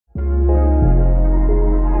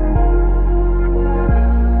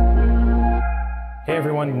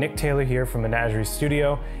everyone, Nick Taylor here from MenajErie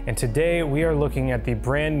Studio, and today we are looking at the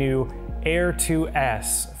brand new Air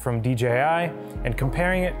 2S from DJI and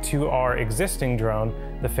comparing it to our existing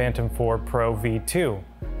drone, the Phantom 4 Pro V2.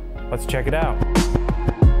 Let's check it out.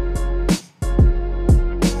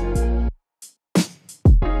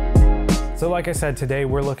 So like I said, today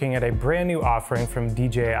we're looking at a brand new offering from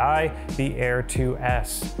DJI, the Air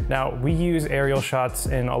 2S. Now, we use aerial shots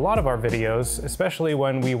in a lot of our videos, especially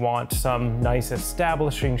when we want some nice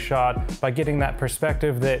establishing shot by getting that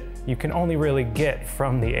perspective that you can only really get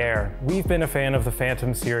from the air. We've been a fan of the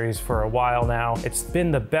Phantom series for a while now. It's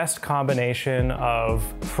been the best combination of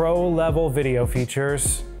pro-level video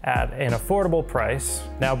features at an affordable price.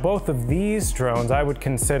 Now, both of these drones I would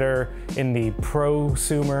consider in the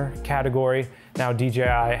prosumer category. Now,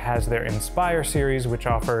 DJI has their Inspire series, which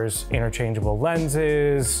offers interchangeable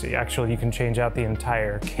lenses. Actually, you can change out the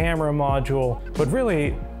entire camera module. But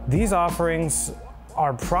really, these offerings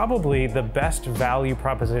are probably the best value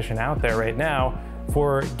proposition out there right now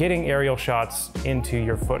for getting aerial shots into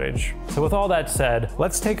your footage. So with all that said,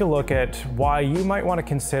 let's take a look at why you might want to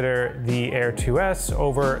consider the Air 2S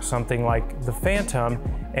over something like the Phantom,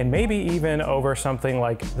 and maybe even over something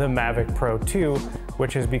like the Mavic Pro 2,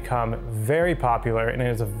 which has become very popular and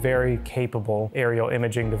is a very capable aerial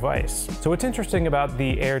imaging device. So what's interesting about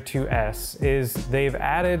the Air 2S is they've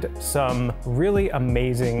added some really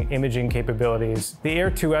amazing imaging capabilities. The Air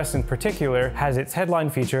 2S in particular has its headline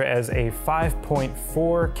feature as a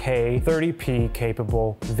 5.4K 30p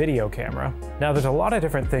capable video camera. Now, there's a lot of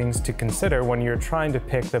different things to consider when you're trying to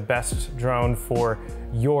pick the best drone for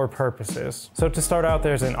your purposes. So to start out,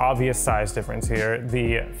 there's an obvious size difference here.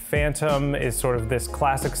 The Phantom is sort of this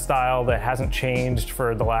classic style that hasn't changed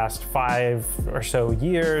for the last 5 or so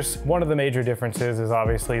years. One of the major differences is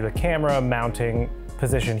obviously the camera mounting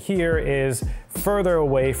position here is further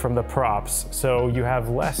away from the props, so you have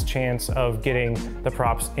less chance of getting the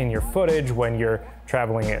props in your footage when you're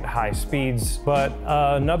traveling at high speeds. But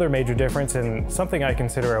another major difference, and something I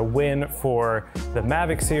consider a win for the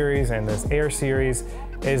Mavic series and this Air series,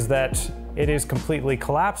 is that it is completely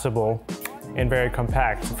collapsible and very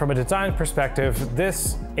compact. From a design perspective,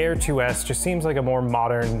 this Air 2S just seems like a more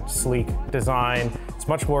modern, sleek design. It's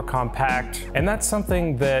much more compact, and that's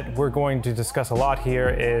something that we're going to discuss a lot here,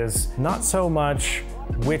 is not so much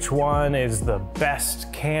which one is the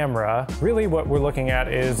best camera. Really what we're looking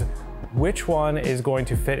at is which one is going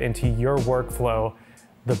to fit into your workflow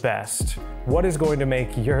the best. What is going to make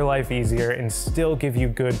your life easier and still give you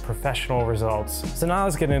good professional results? So now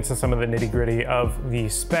let's get into some of the nitty-gritty of the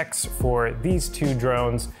specs for these two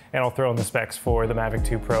drones, and I'll throw in the specs for the Mavic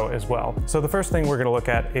 2 Pro as well. So the first thing we're gonna look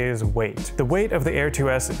at is weight. The weight of the Air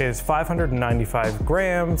 2S is 595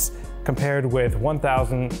 grams, compared with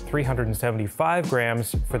 1,375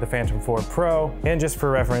 grams for the Phantom 4 Pro. And just for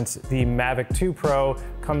reference, the Mavic 2 Pro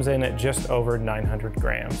comes in at just over 900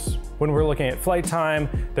 grams. When we're looking at flight time,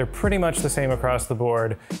 they're pretty much the same across the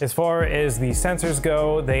board. As far as the sensors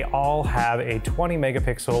go, they all have a 20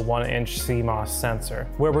 megapixel 1-inch CMOS sensor.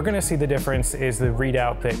 Where we're gonna see the difference is the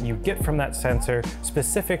readout that you get from that sensor,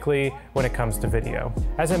 specifically when it comes to video.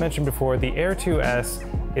 As I mentioned before, the Air 2S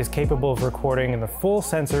is capable of recording in the full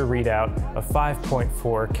sensor readout of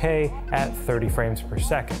 5.4K at 30 frames per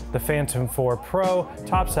second. The Phantom 4 Pro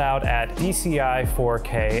tops out at DCI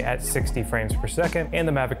 4K at 60 frames per second, and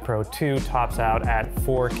the Mavic Pro 2 tops out at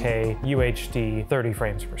 4K UHD 30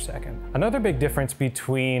 frames per second. Another big difference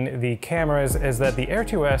between the cameras is that the Air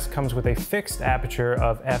 2S comes with a fixed aperture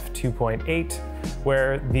of f2.8,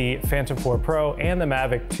 where the Phantom 4 Pro and the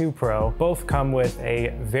Mavic 2 Pro both come with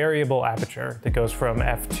a variable aperture that goes from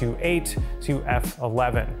f2.8 to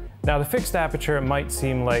f11. Now, the fixed aperture might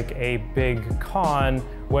seem like a big con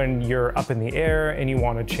when you're up in the air and you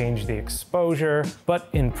want to change the exposure, but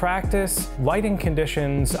in practice, lighting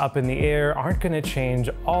conditions up in the air aren't going to change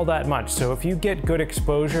all that much. So if you get good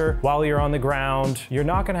exposure while you're on the ground, you're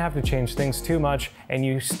not going to have to change things too much, and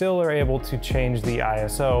you still are able to change the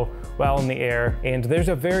ISO while in the air, and there's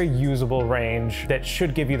a very usable range that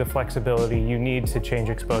should give you the flexibility you need to change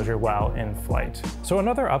exposure while in flight. So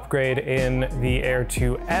another upgrade in the Air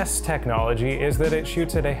 2S technology is that it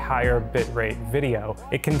shoots at a higher bitrate video.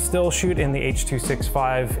 It can still shoot in the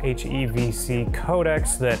H.265 HEVC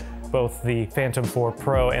codecs that both the Phantom 4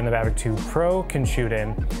 Pro and the Mavic 2 Pro can shoot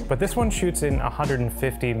in, but this one shoots in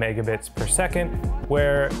 150 megabits per second,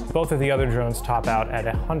 where both of the other drones top out at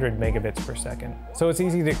 100 megabits per second. So it's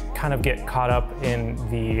easy to kind of get caught up in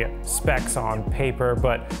the specs on paper,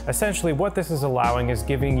 but essentially what this is allowing is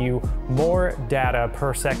giving you more data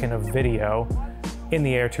per second of video in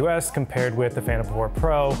the Air 2S compared with the Phantom 4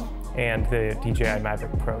 Pro and the DJI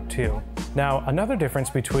Mavic Pro 2. Now, another difference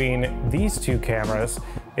between these two cameras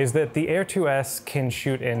is that the Air 2S can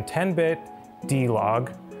shoot in 10-bit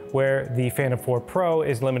D-Log, where the Phantom 4 Pro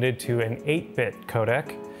is limited to an 8-bit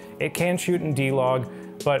codec. It can shoot in D-Log,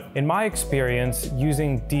 but in my experience,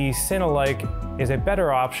 using D-Cinelike is a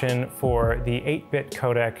better option for the 8-bit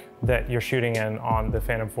codec that you're shooting in on the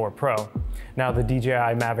Phantom 4 Pro. Now, the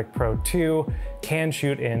DJI Mavic Pro 2 can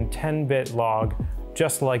shoot in 10-bit log,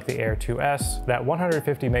 just like the Air 2S. That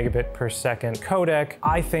 150 megabit per second codec,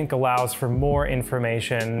 I think, allows for more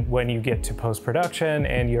information when you get to post-production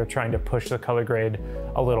and you're trying to push the color grade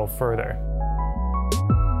a little further.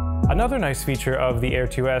 Another nice feature of the Air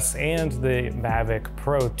 2S and the Mavic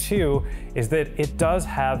Pro 2 is that it does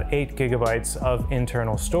have 8 gigabytes of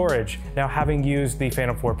internal storage. Now, having used the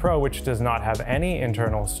Phantom 4 Pro, which does not have any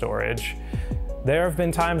internal storage, there have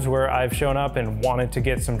been times where I've shown up and wanted to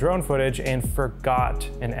get some drone footage and forgot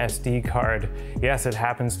an SD card. Yes, it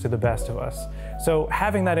happens to the best of us. So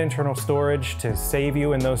having that internal storage to save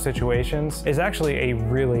you in those situations is actually a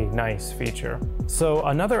really nice feature. So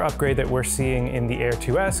another upgrade that we're seeing in the Air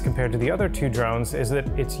 2S compared to the other two drones is that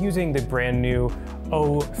it's using the brand new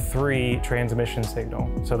O3 transmission signal.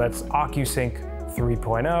 So that's Occusync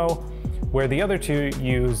 3.0. where the other two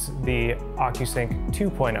use the Occusync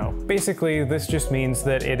 2.0. Basically, this just means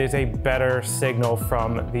that it is a better signal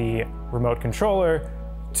from the remote controller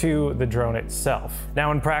to the drone itself.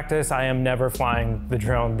 Now, in practice, I am never flying the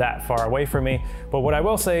drone that far away from me, but what I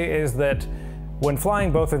will say is that when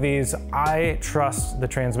flying both of these, I trust the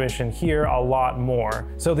transmission here a lot more.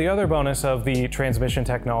 So the other bonus of the transmission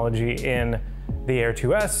technology in the Air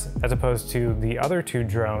 2S, as opposed to the other two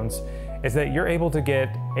drones, is that you're able to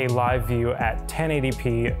get a live view at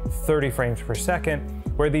 1080p 30 frames per second,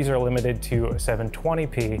 where these are limited to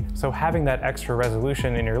 720p. So having that extra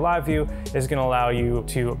resolution in your live view is gonna allow you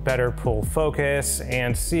to better pull focus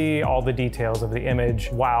and see all the details of the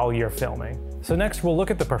image while you're filming. So next, we'll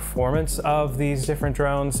look at the performance of these different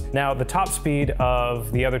drones. Now, the top speed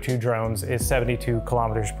of the other two drones is 72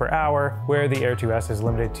 kilometers per hour, where the Air 2S is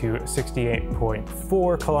limited to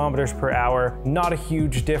 68.4 kilometers per hour. Not a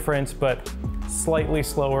huge difference, but slightly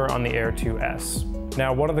slower on the Air 2S.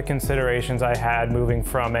 Now, one of the considerations I had moving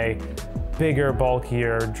from a bigger,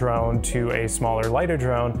 bulkier drone to a smaller, lighter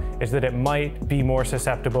drone is that it might be more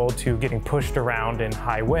susceptible to getting pushed around in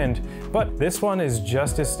high wind, but this one is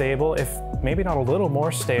just as stable, if maybe not a little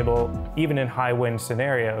more stable, even in high wind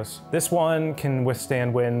scenarios. This one can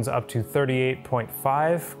withstand winds up to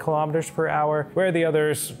 38.5 kilometers per hour, where the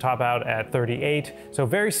others top out at 38. So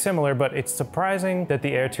very similar, but it's surprising that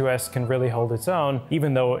the Air 2S can really hold its own,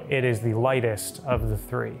 even though it is the lightest of the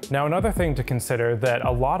three. Now, another thing to consider that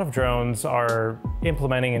a lot of drones are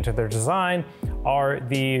implementing into their design are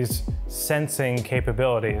these sensing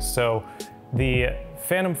capabilities. So the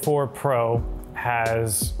Phantom 4 Pro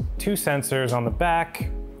has 2 sensors on the back,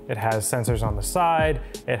 it has sensors on the side,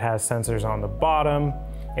 it has sensors on the bottom,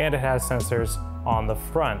 and it has sensors on the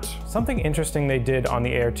front. Something interesting they did on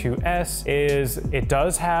the Air 2S is it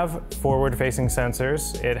does have forward-facing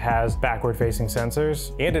sensors, it has backward-facing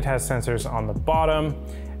sensors, and it has sensors on the bottom.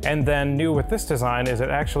 And then new with this design is it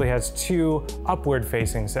actually has 2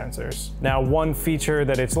 upward-facing sensors. Now, one feature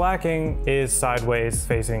that it's lacking is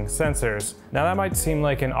sideways-facing sensors. Now, that might seem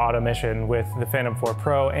like an odd omission with the Phantom 4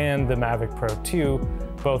 Pro and the Mavic Pro 2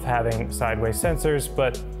 both having sideways sensors,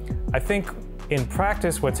 but I think in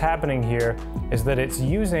practice what's happening here is that it's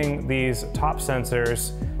using these top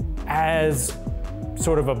sensors as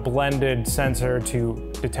sort of a blended sensor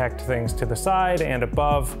to detect things to the side and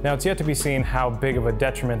above. Now, it's yet to be seen how big of a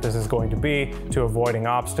detriment this is going to be to avoiding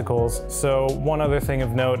obstacles. So one other thing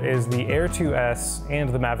of note is the Air 2S and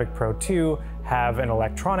the Mavic Pro 2 have an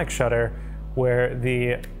electronic shutter, where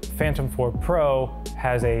the Phantom 4 Pro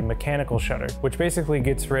has a mechanical shutter, which basically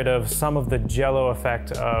gets rid of some of the jello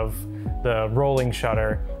effect of the rolling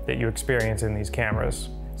shutter that you experience in these cameras.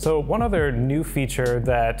 So one other new feature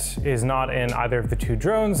that is not in either of the two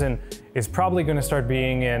drones and is probably going to start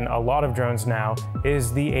being in a lot of drones now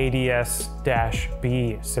is the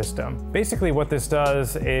ADS-B system. Basically what this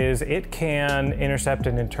does is it can intercept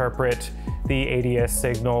and interpret the ADS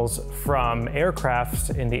signals from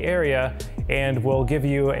aircrafts in the area and will give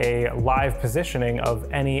you a live positioning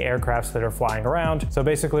of any aircrafts that are flying around. So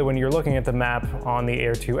basically when you're looking at the map on the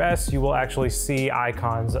Air 2S, you will actually see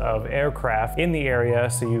icons of aircraft in the area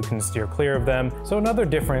so you can steer clear of them. So another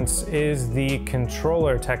difference is the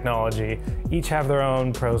controller technology. Each have their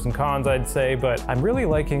own pros and cons, I'd say, but I'm really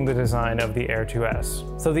liking the design of the Air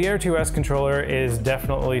 2S. So the Air 2S controller is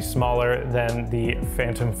definitely smaller than the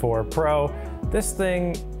Phantom 4 Pro. This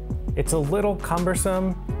thing, it's a little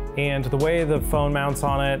cumbersome. And the way the phone mounts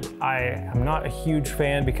on it, I am not a huge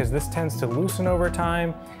fan because this tends to loosen over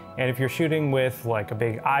time. And if you're shooting with like a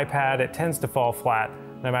big iPad, it tends to fall flat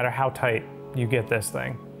no matter how tight you get this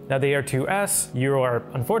thing. Now the Air 2S, you are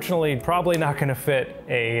unfortunately probably not gonna fit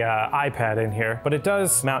a iPad in here, but it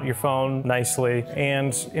does mount your phone nicely.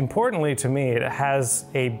 And importantly to me, it has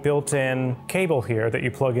a built-in cable here that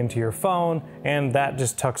you plug into your phone, and that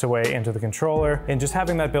just tucks away into the controller. And just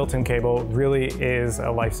having that built-in cable really is a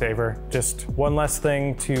lifesaver. Just one less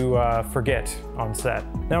thing to forget on set.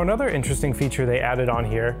 Now another interesting feature they added on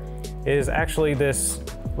here is actually this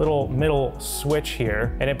little middle switch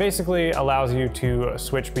here, and it basically allows you to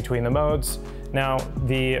switch between the modes. Now,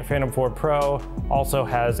 the Phantom 4 Pro also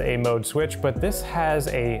has a mode switch, but this has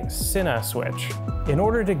a Cine switch. In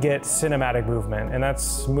order to get cinematic movement, and that's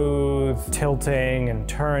smooth tilting and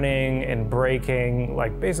turning and braking,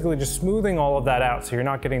 like basically just smoothing all of that out so you're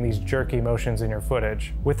not getting these jerky motions in your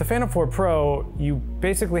footage. With the Phantom 4 Pro, you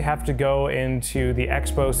basically have to go into the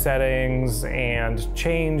expo settings and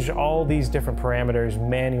change all these different parameters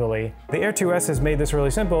manually. The Air 2S has made this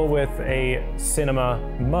really simple with a cinema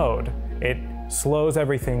mode. It slows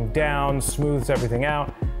everything down, smooths everything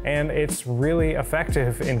out, and it's really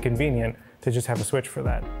effective and convenient to just have a switch for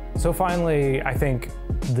that. So finally, I think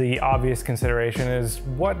the obvious consideration is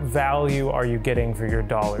what value are you getting for your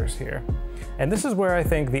dollars here? And this is where I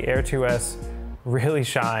think the Air 2S really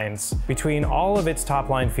shines. Between all of its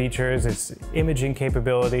top-line features, its imaging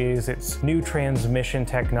capabilities, its new transmission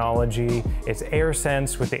technology, its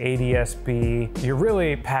AirSense with the ADS-B, you're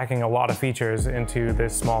really packing a lot of features into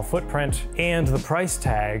this small footprint, and the price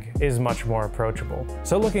tag is much more approachable.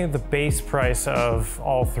 So looking at the base price of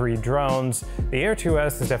all three drones, the Air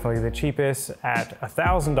 2S is definitely the cheapest at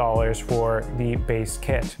 $1,000 for the base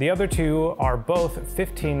kit. The other two are both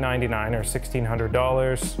 $1,599 or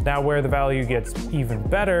 $1,600. Now where the value gets even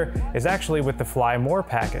better is actually with the Fly More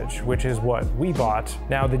package, which is what we bought.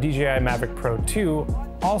 Now the DJI Mavic Pro 2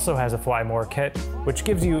 also has a Fly More kit, which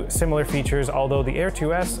gives you similar features, although the Air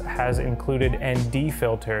 2S has included ND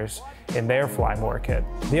filters in their Fly More kit.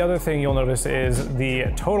 The other thing you'll notice is the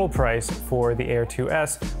total price for the Air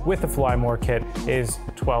 2S with the Fly More kit is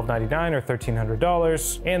 $1,299 or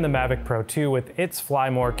 $1,300, and the Mavic Pro 2 with its Fly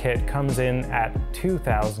More kit comes in at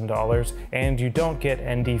 $2,000, and you don't get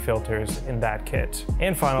ND filters in that kit.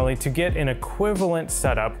 And finally, to get an equivalent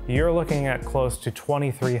setup, you're looking at close to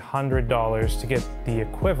 $2,300 to get the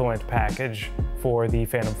equivalent package for the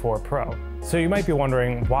Phantom 4 Pro. So you might be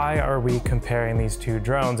wondering, why are we comparing these two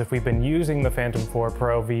drones? If we've been using the Phantom 4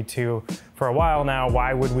 Pro V2 for a while now,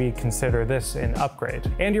 why would we consider this an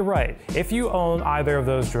upgrade? And you're right, if you own either of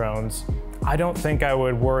those drones, I don't think I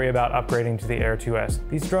would worry about upgrading to the Air 2S.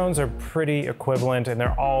 These drones are pretty equivalent and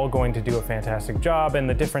they're all going to do a fantastic job, and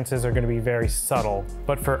the differences are going to be very subtle.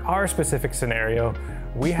 But for our specific scenario,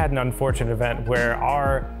 we had an unfortunate event where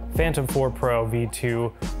our Phantom 4 Pro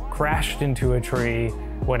V2 crashed into a tree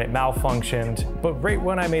when it malfunctioned, but right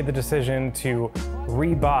when I made the decision to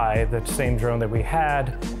rebuy the same drone that we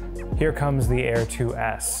had, here comes the Air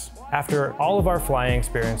 2S. After all of our flying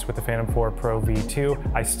experience with the Phantom 4 Pro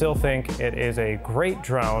V2, I still think it is a great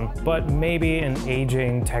drone, but maybe an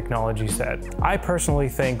aging technology set. I personally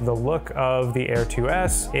think the look of the Air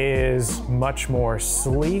 2S is much more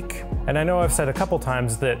sleek, and I know I've said a couple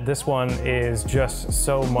times that this one is just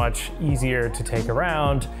so much easier to take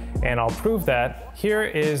around, and I'll prove that. Here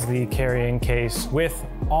is the carrying case with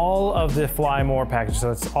all of the Fly More package.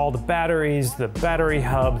 So it's all the batteries, the battery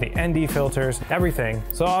hub, the ND filters, everything.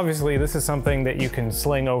 So obviously this is something that you can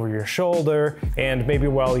sling over your shoulder, and maybe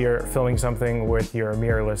while you're filming something with your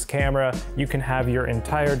mirrorless camera, you can have your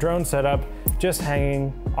entire drone setup just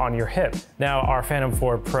hanging on your hip. Now our Phantom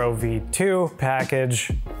 4 Pro V2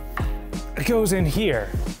 package goes in here,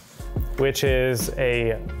 which is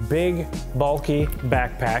a big, bulky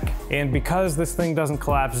backpack. And because this thing doesn't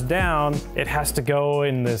collapse down, it has to go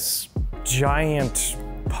in this giant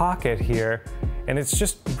pocket here, and it's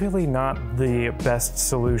just really not the best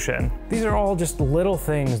solution. These are all just little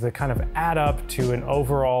things that kind of add up to an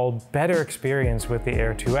overall better experience with the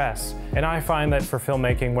Air 2S. And I find that for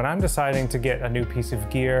filmmaking, when I'm deciding to get a new piece of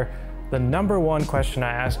gear, the number one question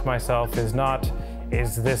I ask myself is not,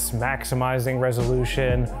 is this maximizing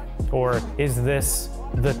resolution, or is this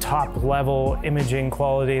the top level imaging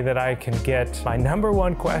quality that I can get? My number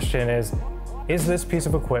one question is this piece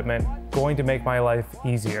of equipment going to make my life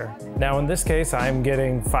easier? Now in this case, I'm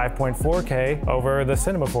getting 5.4K over the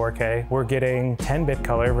Cinema 4K. We're getting 10-bit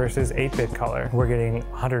color versus 8-bit color. We're getting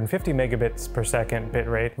 150 megabits per second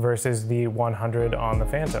bitrate versus the 100 on the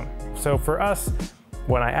Phantom. So for us,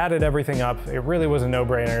 when I added everything up, it really was a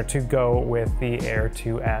no-brainer to go with the Air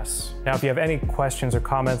 2S. Now, if you have any questions or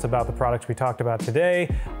comments about the products we talked about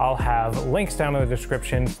today, I'll have links down in the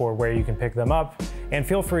description for where you can pick them up, and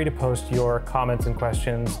feel free to post your comments and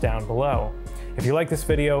questions down below. If you like this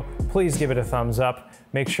video, please give it a thumbs up.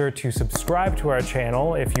 Make sure to subscribe to our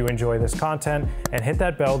channel if you enjoy this content, and hit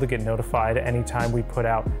that bell to get notified anytime we put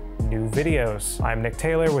out new videos. I'm Nick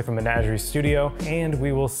Taylor with the MenajErie Studio, and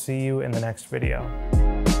we will see you in the next video.